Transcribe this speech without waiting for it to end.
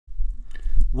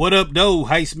What up, though?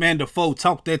 Heist Man Defoe,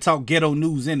 talk that talk, ghetto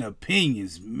news and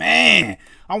opinions. Man,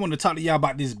 I want to talk to y'all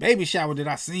about this baby shower that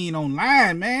I seen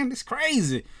online, man. It's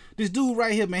crazy. This dude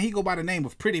right here, man, he go by the name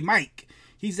of Pretty Mike.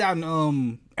 He's out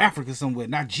in Africa somewhere,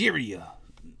 Nigeria.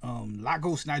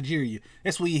 Lagos, Nigeria.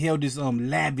 That's where he held this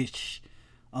lavish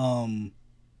what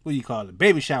do you call it?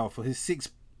 Baby shower for his 6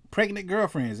 pregnant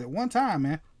girlfriends at one time,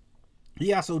 man.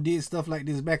 He also did stuff like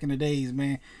this back in the days,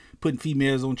 man, putting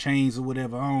females on chains or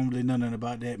whatever. I don't really know nothing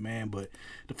about that, man. But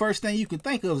the first thing you can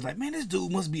think of is like, man, this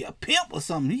dude must be a pimp or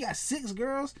something. He got 6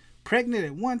 girls pregnant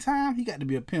at one time. He got to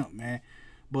be a pimp, man.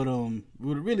 But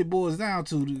what it really boils down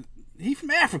to, he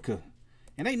from Africa.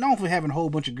 And they known for having a whole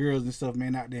bunch of girls and stuff,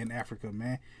 man, out there in Africa,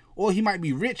 man. Or he might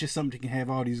be rich or something that can have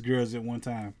all these girls at one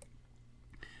time.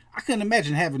 I couldn't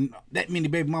imagine having that many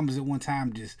baby mamas at one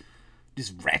time, just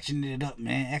ratcheting it up,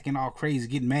 man, acting all crazy,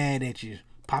 getting mad at you,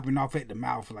 popping off at the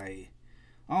mouth. Like,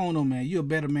 I don't know, man. You're a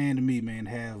better man than me, man,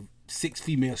 to have 6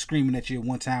 females screaming at you at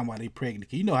one time while they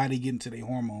pregnant. You know how they get into their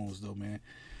hormones, though, man.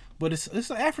 But it's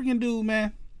an African dude,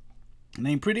 man,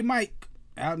 named Pretty Mike,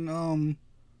 out in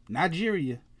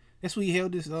Nigeria. That's where he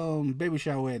held this baby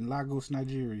shower at, in Lagos,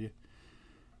 Nigeria.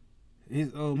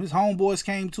 His homeboys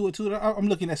came to it too. I'm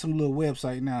looking at some little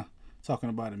website now talking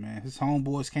about it, man. His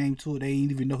homeboys came to it. They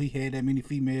didn't even know he had that many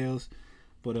females.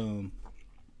 But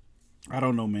I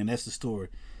don't know, man. That's the story.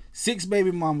 6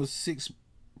 baby mamas, 6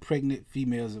 pregnant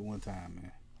females at one time,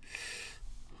 man.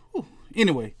 Whew.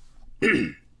 Anyway,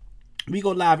 we go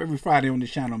live every Friday on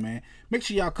this channel, man. Make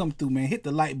sure y'all come through, man. Hit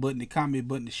the like button, the comment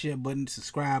button, the share button, the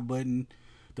subscribe button,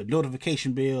 the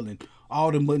notification bell, and all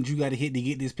the buttons you got to hit to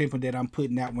get this pimping that I'm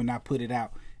putting out when I put it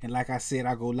out. And like I said,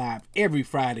 I go live every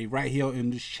Friday right here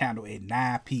on this channel at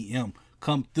 9 p.m.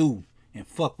 Come through and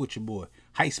fuck with your boy.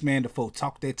 Heist Man Defoe,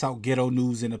 talk that talk, ghetto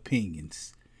news and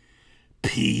opinions.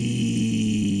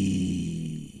 Peace.